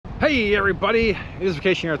Hey everybody, it is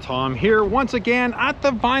Vacationeer Tom here once again at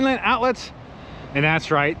the Vineland outlets. And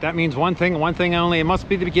that's right, that means one thing only. It must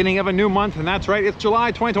be the beginning of a new month, and that's right, it's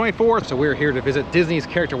July 2024. So we're here to visit Disney's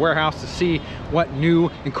Character Warehouse to see what new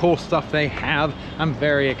and cool stuff they have. I'm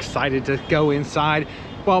very excited to go inside.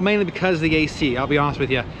 Well, mainly because of the AC, I'll be honest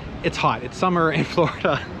with you. It's hot, it's summer in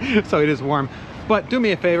Florida, so it is warm. But do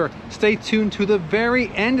me a favor, stay tuned to the very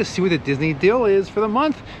end to see what the Disney deal is for the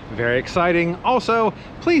month. Very exciting. Also,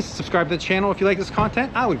 please subscribe to the channel if you like this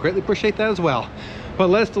content. I would greatly appreciate that as well. But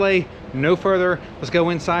let's delay no further. Let's go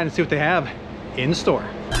inside and see what they have in store.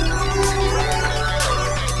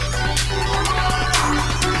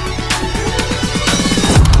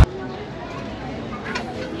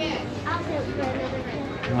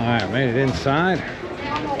 All right, made it inside.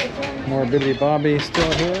 More Bibbidi Bobbie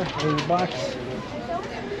still here, 80 bucks.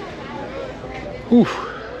 Ooh.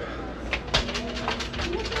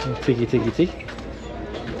 Tiki.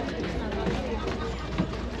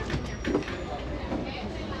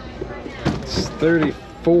 It's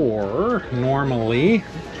 $34 normally.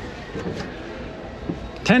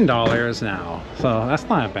 $10 now. So that's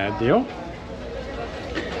not a bad deal.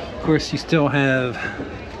 Of course, you still have,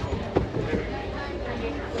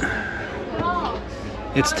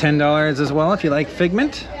 it's $10 as well if you like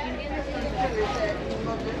Figment.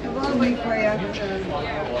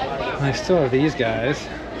 I still have these guys.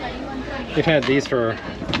 We've had these for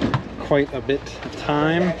quite a bit of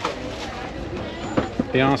time. To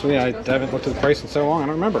be honest with you, I haven't looked at the price in so long, I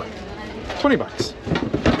don't remember. 20 bucks.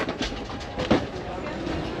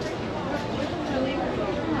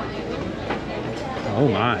 Oh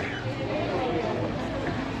my.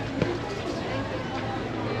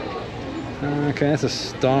 Okay, that's a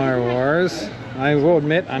Star Wars. I will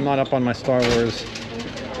admit, I'm not up on my Star Wars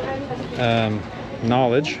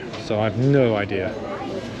knowledge, so I have no idea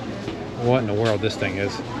what in the world this thing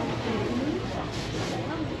is.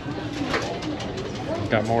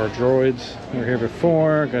 Got more droids that were here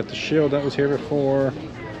before. Got the shield that was here before.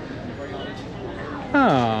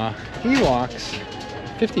 Ah, Ewoks.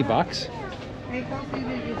 50 bucks.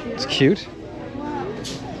 It's cute.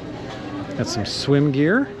 Got some swim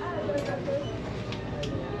gear.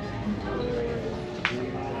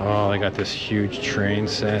 Oh, they got this huge train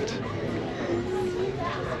set.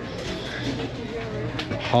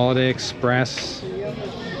 Holiday Express.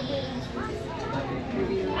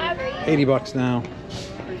 80 bucks now.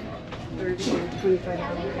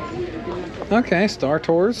 Okay, Star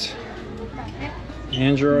Tours.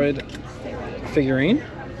 Android figurine.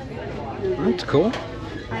 That's cool.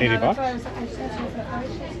 80 bucks.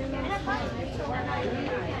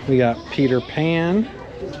 We got Peter Pan.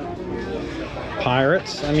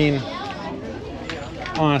 Pirates. I mean,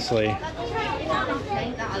 honestly,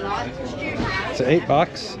 it's 8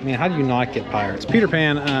 bucks. I mean, how do you not get Pirates? Peter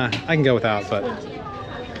Pan, I can go without, but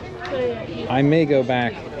I may go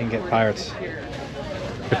back and get Pirates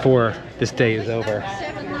before this day is over.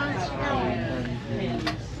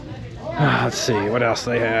 Let's see what else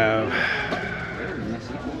they have.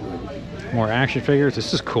 More action figures.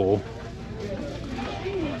 This is cool.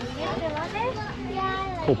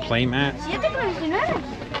 Cool play mat.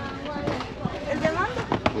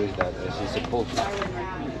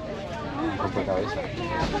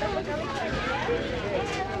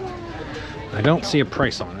 I don't see a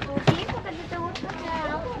price on it.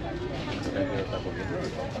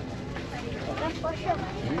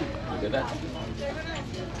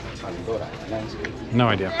 No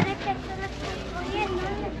idea.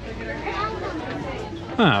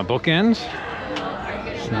 Ah, bookends.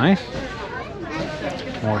 It's nice.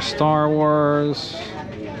 More Star Wars.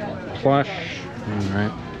 Plush.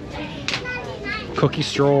 Alright. Cookie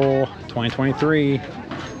Stroll 2023.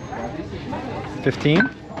 15.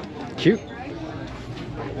 Cute.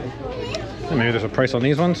 And maybe there's a price on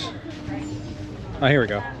these ones. Oh, here we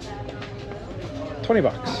go. 20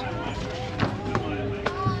 bucks.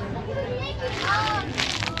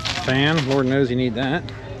 Fan. Lord knows you need that.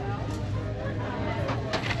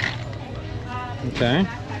 Okay.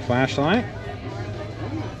 Flashlight.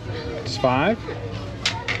 It's 5.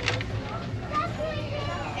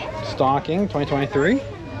 Stocking 2023.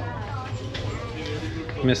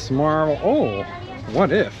 Miss Marvel. Oh,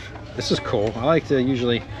 what if? This is cool. I like to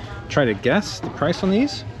usually try to guess the price on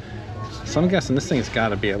these. So I'm guessing this thing's got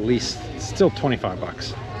to be at least still 25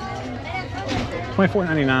 bucks.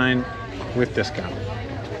 $24.99 with discount.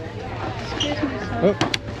 Oh,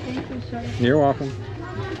 you're welcome.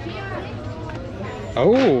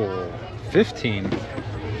 Oh, 15.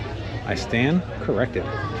 I stand corrected.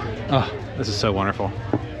 Oh, this is so wonderful.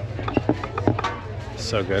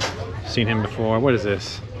 So good. Seen him before. What is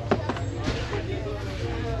this?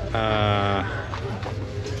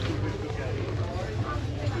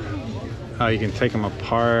 Oh, you can take them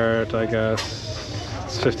apart, I guess.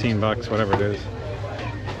 It's 15 bucks, whatever it is.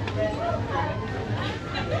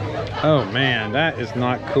 Oh man, that is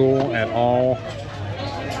not cool at all.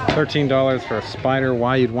 $13 for a spider.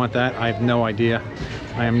 Why you'd want that, I have no idea.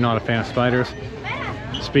 I am not a fan of spiders.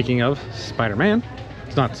 Speaking of Spider-Man,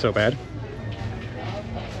 it's not so bad.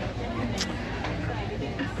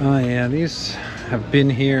 Oh yeah, these have been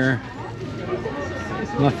here.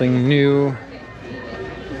 Nothing new.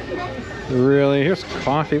 Really, here's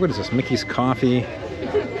coffee. What is this? Mickey's Coffee.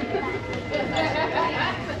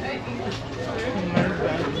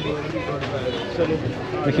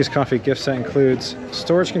 Mickey's Coffee gift set includes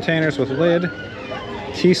storage containers with lid,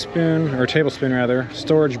 teaspoon, or tablespoon rather,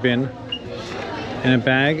 storage bin, and a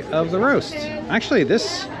bag of the roast. Actually,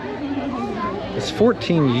 this is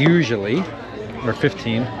 14 usually, or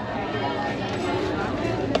 15.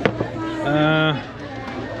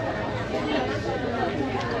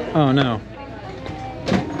 Oh no.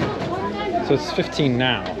 So it's 15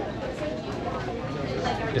 now.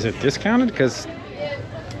 Is it discounted? Because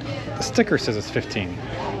the sticker says it's 15.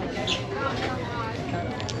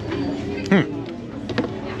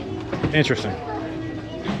 Interesting.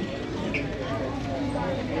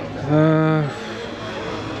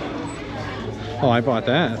 Oh, I bought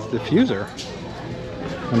that. It's the diffuser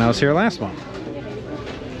when I was here last month.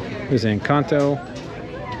 It was Encanto.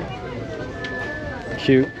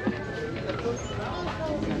 Cute.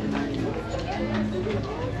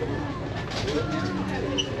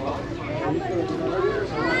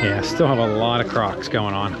 Yeah, still have a lot of Crocs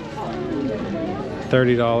going on.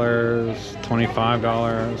 $30,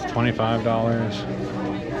 $25,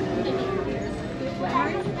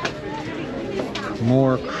 $25.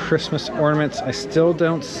 More Christmas ornaments. I still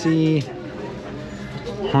don't see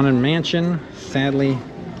Haunted Mansion. Sadly,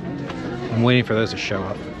 I'm waiting for those to show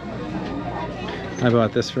up. I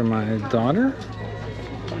bought this for my daughter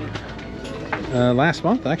last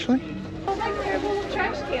month, actually.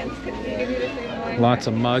 Lots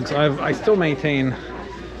of mugs. I still maintain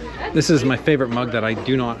this is my favorite mug that I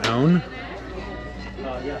do not own.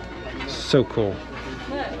 So cool.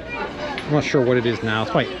 I'm not sure what it is now.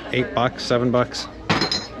 It's probably $8, $7.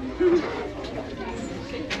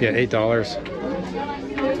 Yeah,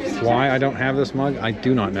 $8. Why I don't have this mug, I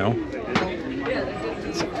do not know.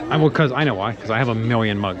 Because I know why. Because I have a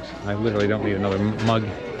million mugs. I literally don't need another mug.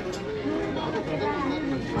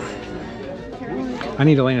 I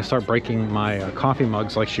need Elena to start breaking my coffee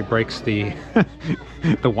mugs like she breaks the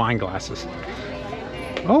the wine glasses.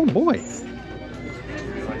 Oh boy!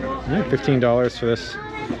 All right, $15 for this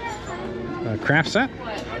craft set.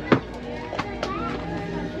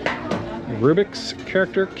 Rubik's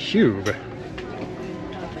character cube.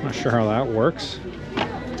 Not sure how that works.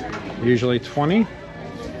 Usually 20.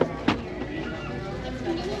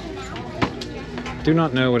 Do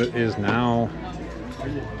not know what it is now.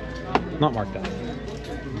 Not marked down.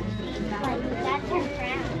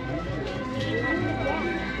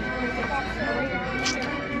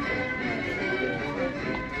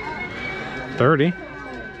 $30.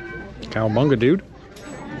 Cowabunga dude.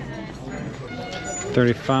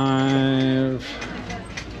 $35.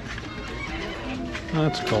 Oh,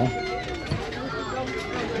 that's cool.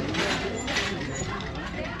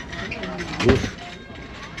 Oof.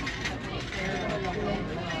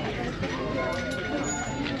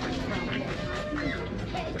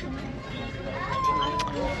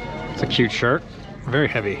 It's a cute shirt. Very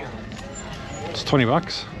heavy. It's 20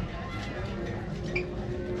 bucks.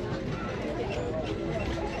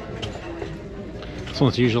 This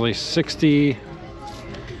one's usually 60. It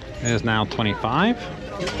is now 25.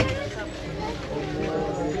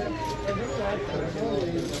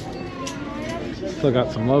 Still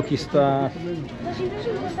got some Loki stuff.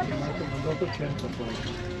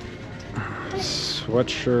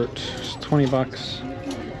 Sweatshirt, it's 20 bucks.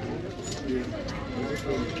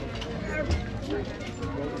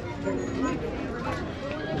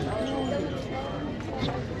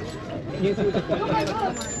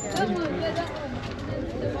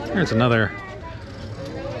 Here's another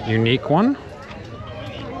unique one.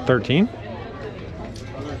 13.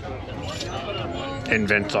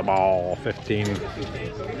 Invincible. 15. I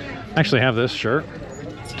actually have this shirt.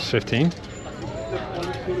 It's 15.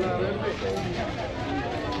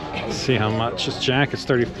 Let's see how much this jacket's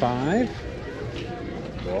 35.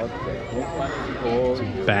 It's a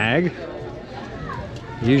bag.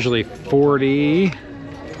 Usually 40.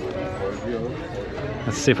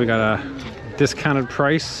 Let's see if we got a discounted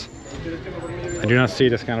price. I do not see a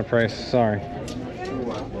discounted price, sorry.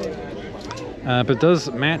 But it does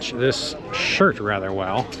match this shirt rather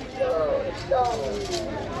well,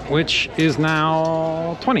 which is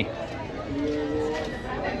now 20.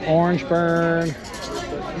 Orange bird.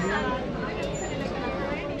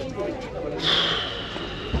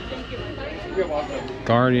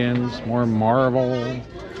 Guardians, more Marvel.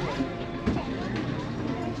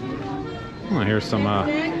 Oh, here's some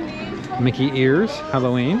Mickey ears,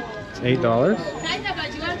 Halloween. It's $8.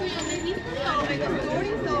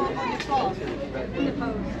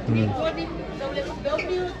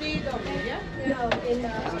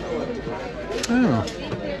 Oh,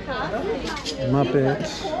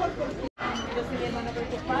 Muppets.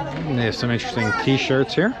 They have some interesting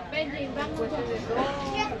t-shirts here.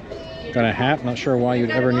 Got a hat. Not sure why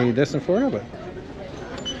you'd ever need this in Florida, but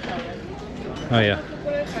oh yeah,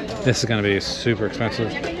 this is going to be super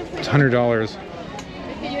expensive. It's $100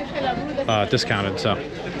 discounted, so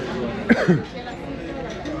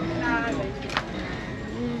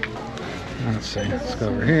let's see. Let's go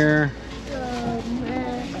over here.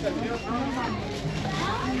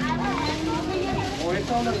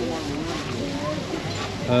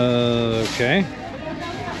 Okay.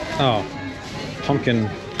 Oh, pumpkin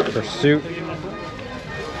pursuit.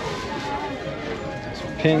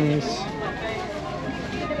 Some pins.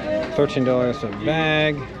 $13 a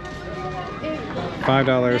bag.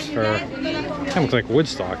 $5 for. That looks like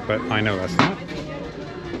Woodstock, but I know that's not.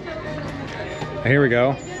 Here we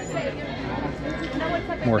go.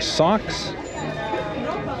 More socks.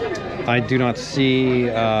 I do not see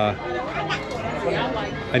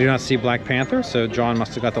Black Panther, so John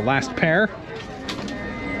must have got the last pair.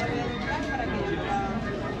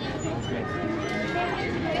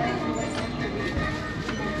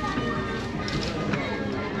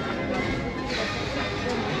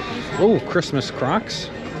 Oh, Christmas Crocs.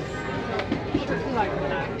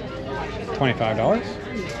 $25.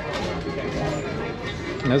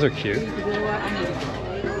 And those are cute.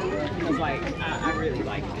 I really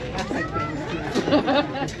like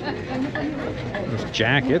There's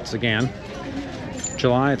jackets again.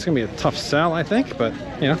 July, it's gonna be a tough sell, I think, but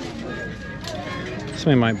you know,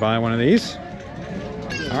 somebody might buy one of these.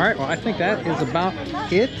 All right, well, I think that is about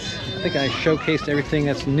it. I think I showcased everything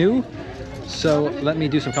that's new. So let me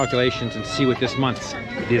do some calculations and see what this month's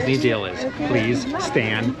Disney deal is. Please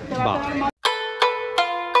stand by.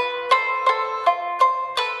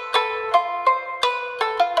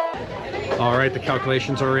 All right, the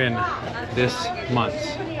calculations are in. This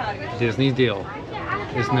month's Disney deal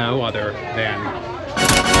is no other than,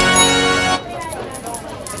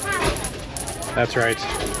 that's right,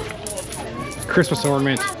 Christmas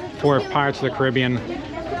ornament for Pirates of the Caribbean,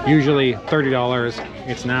 usually $30.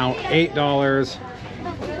 It's now $8.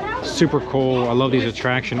 Super cool. I love these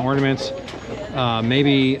attraction ornaments.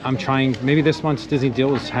 Maybe this month's Disney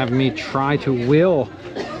deal is having me try to will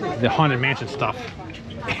the Haunted Mansion stuff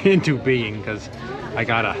into being, because I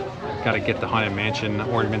gotta get the Haunted Mansion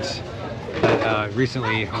ornaments that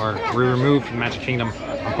recently were removed from Magic Kingdom.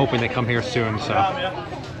 I'm hoping they come here soon, so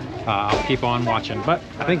I'll keep on watching. But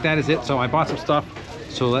I think that is it. So I bought some stuff,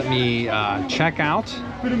 so let me check out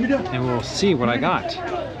and we'll see what I got.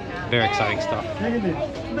 Very exciting stuff.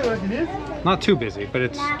 Not too busy, but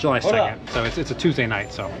it's July 2nd, so it's a Tuesday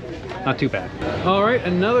night, so not too bad. All right,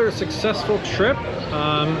 another successful trip,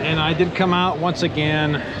 and I did come out once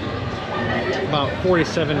again about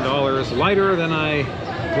 $47 lighter than I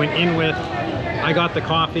went in with. I got the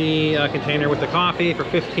coffee container with the coffee for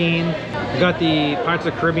 $15. I got the Pirates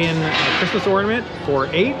of the Caribbean Christmas ornament for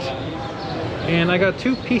 $8. And I got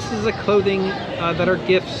 2 pieces of clothing that are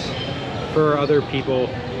gifts for other people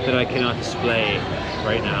that I cannot display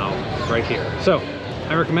right now, right here. So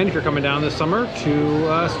I recommend, if you're coming down this summer,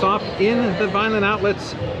 to stop in the Vineland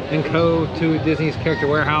outlets and go to Disney's Character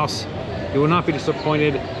Warehouse. You will not be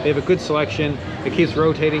disappointed. They have a good selection. It keeps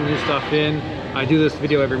rotating new stuff in. I do this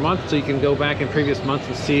video every month, so you can go back in previous months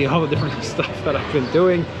and see all the different stuff that I've been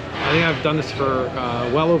doing. I think I've done this for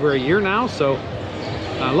well over a year now, so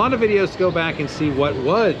a lot of videos to go back and see what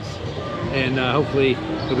was. And hopefully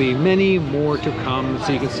there'll be many more to come,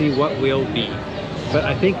 so you can see what will be. But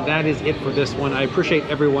I think that is it for this one. I appreciate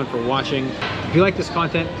everyone for watching. If you like this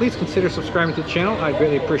content, please consider subscribing to the channel. I'd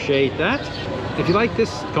greatly appreciate that. If you like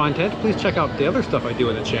this content, please check out the other stuff I do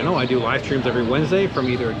on the channel. I do live streams every Wednesday from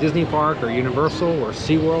either a Disney park or Universal or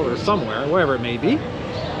SeaWorld or somewhere, wherever it may be.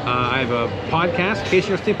 I have a podcast,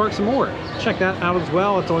 Vacationeers, Theme Parks, and More. Check that out as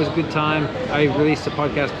well. It's always a good time. I release a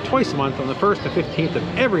podcast twice a month, on the 1st and 15th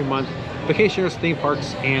of every month. Vacationeers, Theme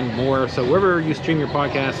Parks, and More. So wherever you stream your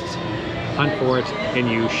podcasts, hunt for it and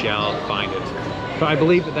you shall find it. But I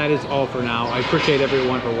believe that is all for now. I appreciate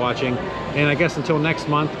everyone for watching. And I guess until next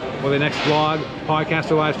month, or the next vlog,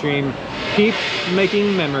 podcast, or live stream, keep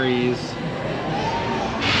making memories.